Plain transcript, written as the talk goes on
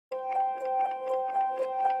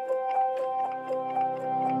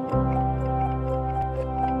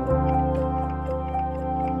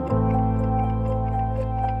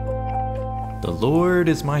Lord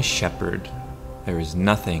is my shepherd. There is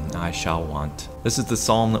nothing I shall want. This is the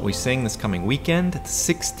psalm that we sing this coming weekend, the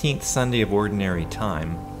 16th Sunday of Ordinary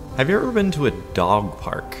Time. Have you ever been to a dog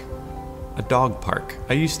park? A dog park.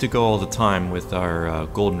 I used to go all the time with our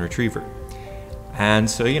golden retriever. And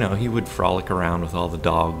so, he would frolic around with all the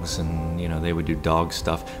dogs and, they would do dog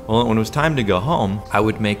stuff. Well, when it was time to go home, I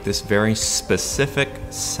would make this very specific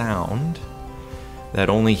sound that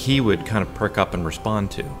only he would kind of perk up and respond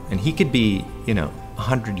to. And he could be,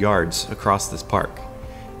 100 yards across this park.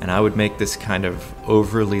 And I would make this kind of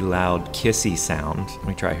overly loud kissy sound. Let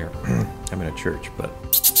me try here. I'm in a church,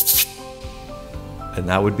 and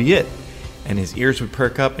that would be it. And his ears would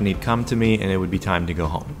perk up and he'd come to me and it would be time to go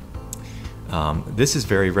home. This is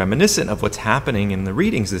very reminiscent of what's happening in the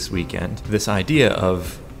readings this weekend. This idea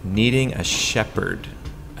of needing a shepherd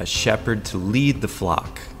to lead the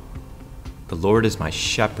flock. The Lord is my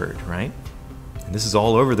shepherd, right? And this is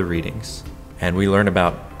all over the readings. And we learn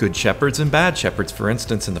about good shepherds and bad shepherds. For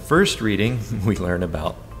instance, in the first reading, we learn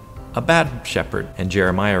about a bad shepherd. And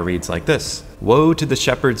Jeremiah reads like this: "Woe to the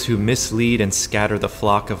shepherds who mislead and scatter the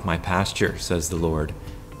flock of my pasture, says the Lord.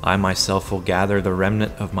 I myself will gather the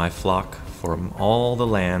remnant of my flock from all the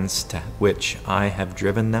lands to which I have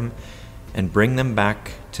driven them and bring them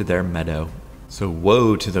back to their meadow." So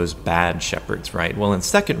woe to those bad shepherds, right? Well, in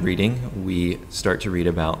second reading, we start to read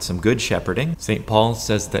about some good shepherding. St. Paul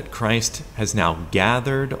says that Christ has now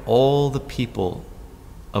gathered all the people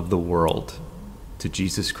of the world to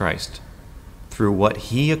Jesus Christ through what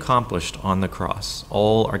he accomplished on the cross.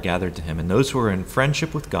 All are gathered to him, and those who are in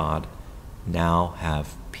friendship with God now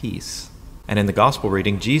have peace. And in the gospel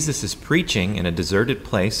reading, Jesus is preaching in a deserted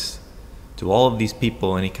place to all of these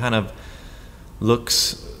people, and he kind of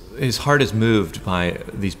his heart is moved by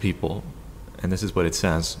these people. And this is what it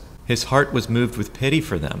says: "His heart was moved with pity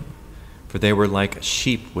for them, for they were like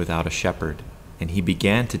sheep without a shepherd, and he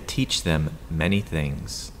began to teach them many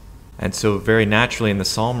things." And so very naturally in the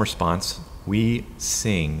psalm response, we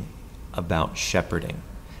sing about shepherding.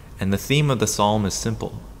 And the theme of the psalm is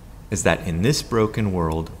simple, is that in this broken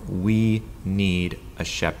world, we need a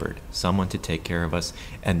shepherd, someone to take care of us,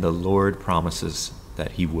 and the Lord promises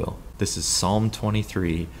that he will. This is Psalm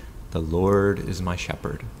 23, "The Lord is my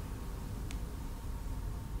shepherd."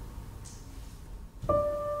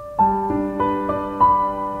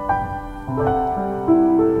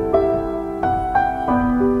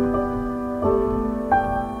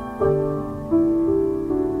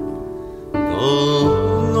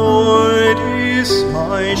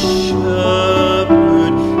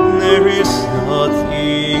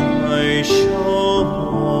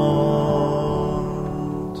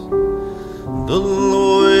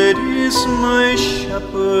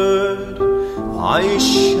 I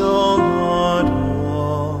shall not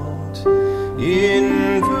want.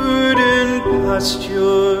 In verdant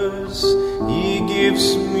pastures he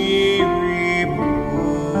gives me repose.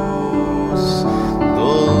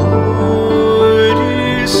 The Lord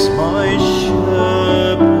is my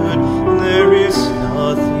shepherd, there is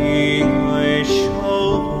nothing I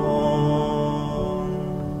shall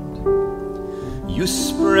want. You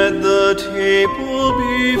spread the table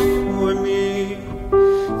before me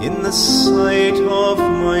in the sight of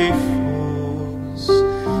my foes.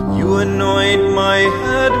 You anoint my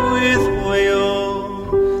head with oil,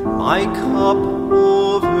 my cup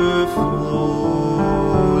overflows.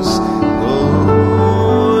 The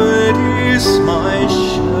Lord is my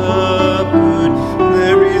shepherd,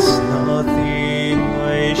 there is nothing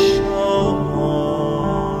I shall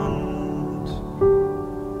want.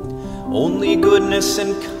 Only goodness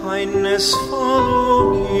and kindness follow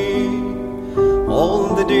me all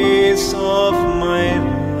the days of my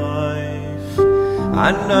life,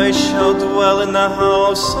 and I shall dwell in the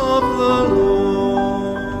house of the Lord